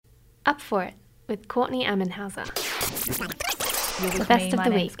Up for It with Courtney Ammenhauser. You're with me. My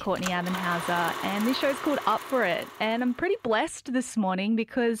name's Courtney Ammenhauser, and this show's called Up For It. And I'm pretty blessed this morning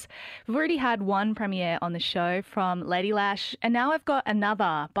because we've already had one premiere on the show from Lady Lash, and now I've got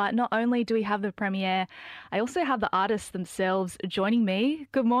another. But not only do we have the premiere, I also have the artists themselves joining me.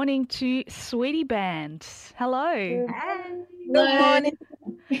 Good morning to Sweetie Band. Hello. Good morning.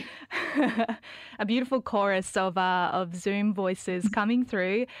 A beautiful chorus of Zoom voices coming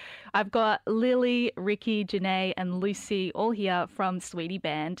through. I've got Lily, Ricky, Janae and Lucy all here from Sweetie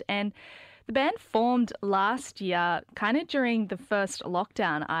Band. And the band formed last year, kind of during the first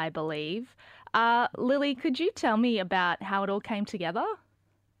lockdown, I believe. Lily, could you tell me about how it all came together?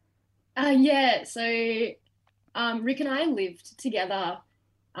 So Rick and I lived together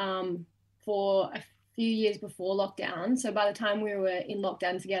for a few years before lockdown. So by the time we were in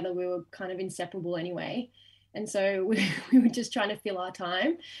lockdown together, we were kind of inseparable anyway. And so we were just trying to fill our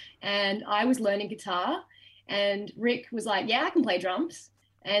time. And I was learning guitar, and Rick was like, yeah, I can play drums.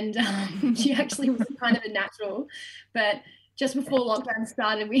 And she actually was kind of a natural. But just before lockdown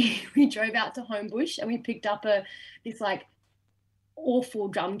started, we drove out to Homebush and we picked up this like awful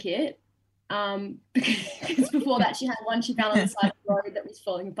drum kit. Because before that she had one she found on the side of the road that was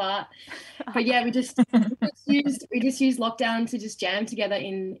falling apart. But yeah, we just used lockdown to just jam together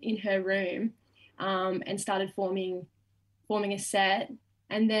in her room, and started forming a set.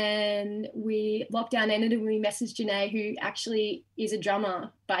 And then lockdown ended and we messaged Janae, who actually is a drummer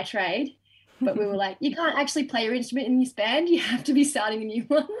by trade. But we were like, you can't actually play your instrument in this band. You have to be starting a new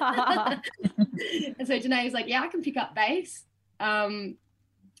one. And so Janae was like, yeah, I can pick up bass.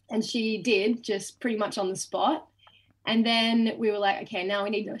 And she did, just pretty much on the spot. And then we were like, okay, now we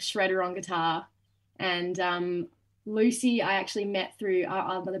need a shredder on guitar. And Lucy, I actually met through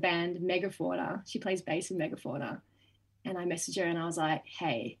our other band, Megafauna. She plays bass in Megafauna. And I messaged her and I was like,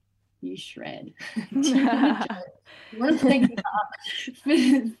 hey, you shred. You want to play guitar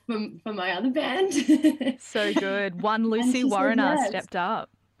for my other band? So good. One Lucy Warrener stepped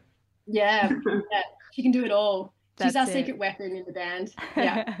up. Yeah, she can do it all. She's our That's secret weapon in the band.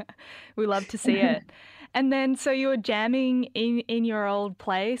 Yeah. We love to see it. And then, so you were jamming in your old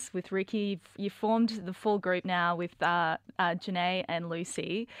place with Ricky. You formed the full group now with Janae and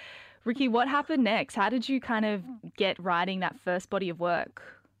Lucy. Ricky, what happened next? How did you kind of get writing that first body of work?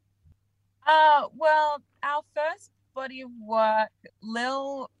 Well, our first body of work,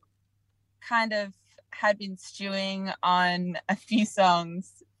 Lil kind of had been stewing on a few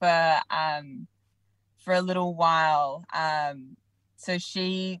songs for a little while. So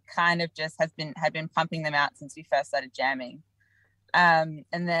she kind of just had been pumping them out since we first started jamming. And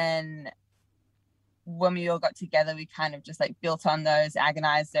then when we all got together, we kind of just like built on those,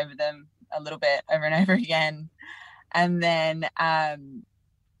 agonized over them a little bit over and over again. And then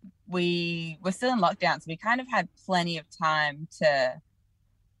we were still in lockdown, so we kind of had plenty of time to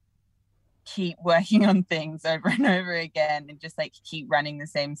keep working on things over and over again and just like keep running the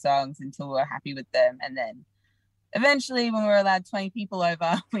same songs until we were happy with them. And then eventually, when we were allowed 20 people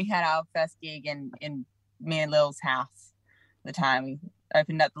over, we had our first gig in me and Lil's house. At the time, we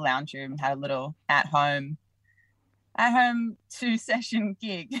opened up the lounge room and had a little at home 2-session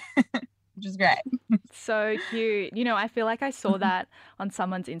gig, which is great. So cute. You know, I feel like I saw that on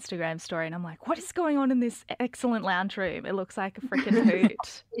someone's Instagram story and I'm like, what is going on in this excellent lounge room? It looks like a freaking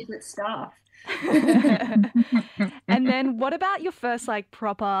hoot. Secret stuff. And then what about your first like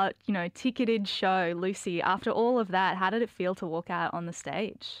proper, ticketed show, Lucy? After all of that, how did it feel to walk out on the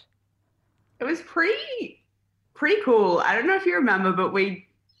stage? It was pretty cool. I don't know if you remember, but we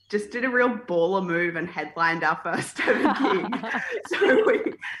just did a real baller move and headlined our first ever gig. So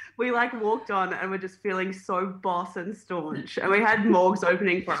we like walked on and were just feeling so boss and staunch. And we had Morgs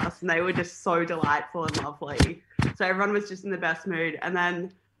opening for us and they were just so delightful and lovely. So everyone was just in the best mood. And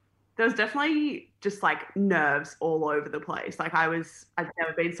then there was definitely just like nerves all over the place. Like I'd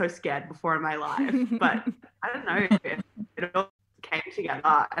never been so scared before in my life, but I don't know, it all came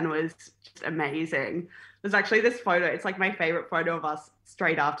together and was just amazing. There's actually this photo, it's like my favorite photo of us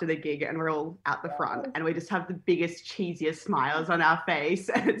straight after the gig and we're all at the front and we just have the biggest, cheesiest smiles on our face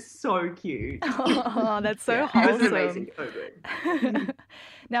and it's so cute. Oh, that's so wholesome. It was amazing. So good.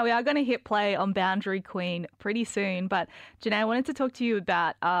 Now, we are going to hit play on Boundary Queen pretty soon, but Janae, I wanted to talk to you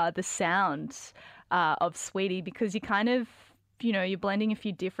about the sound of Sweetie because you kind of, you're blending a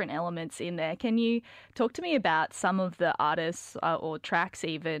few different elements in there. Can you talk to me about some of the artists or tracks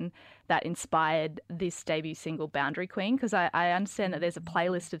even that inspired this debut single, Boundary Queen? Because I understand that there's a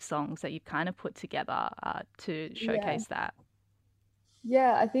playlist of songs that you've kind of put together to showcase that.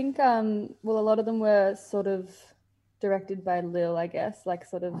 Yeah, I think, a lot of them were sort of directed by Lil, I guess, like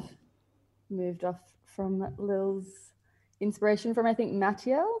sort of moved off from Lil's inspiration from, I think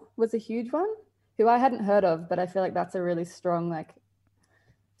Matiel was a huge one, who I hadn't heard of, but I feel like that's a really strong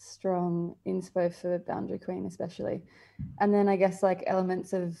inspo for Boundary Queen especially. And then I guess like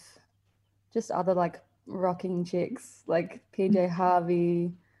elements of just other like rocking chicks like PJ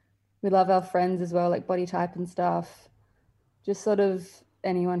Harvey. We love our friends as well, like Body Type and stuff. Just sort of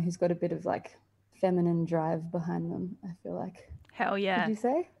anyone who's got a bit of like feminine drive behind them, I feel like. Hell yeah. Would you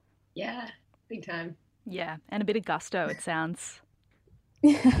say? Yeah, big time. Yeah, and a bit of gusto, it sounds.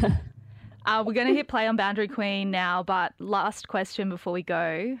 Yeah. We're going to hit play on Boundary Queen now, but last question before we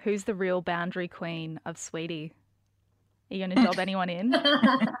go. Who's the real Boundary Queen of Sweetie? Are you going to job anyone in?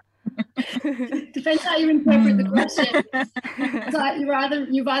 Depends how you interpret the question. So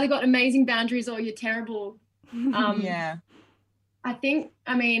you've either got amazing boundaries or you're terrible. Yeah. I think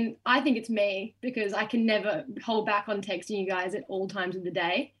it's me, because I can never hold back on texting you guys at all times of the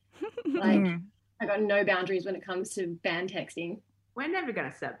day. Like, I got no boundaries when it comes to band texting. We're never going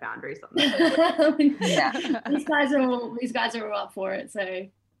to set boundaries on that. Yeah. These guys are all up for it, so.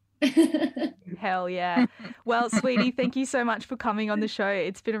 Hell yeah. Well, Sweetie, thank you so much for coming on the show.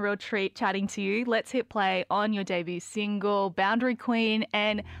 It's been a real treat chatting to you. Let's hit play on your debut single, Boundary Queen,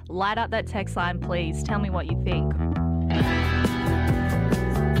 and light up that text line, please. Tell me what you think.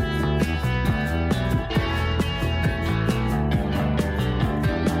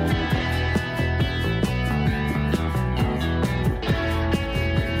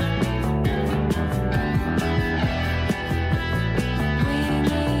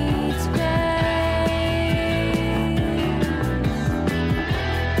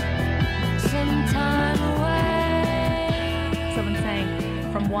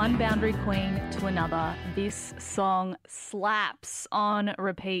 One Boundary Queen to another, this song slaps. On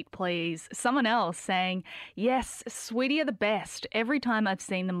repeat, please. Someone else saying, yes, Sweetie are the best. Every time I've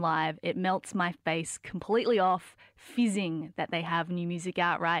seen them live, it melts my face completely off, fizzing that they have new music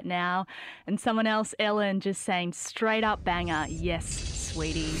out right now. And someone else, Ellen, just saying straight up banger, yes,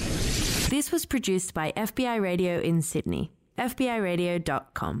 Sweetie. This was produced by FBI Radio in Sydney.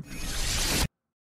 FBIRadio.com.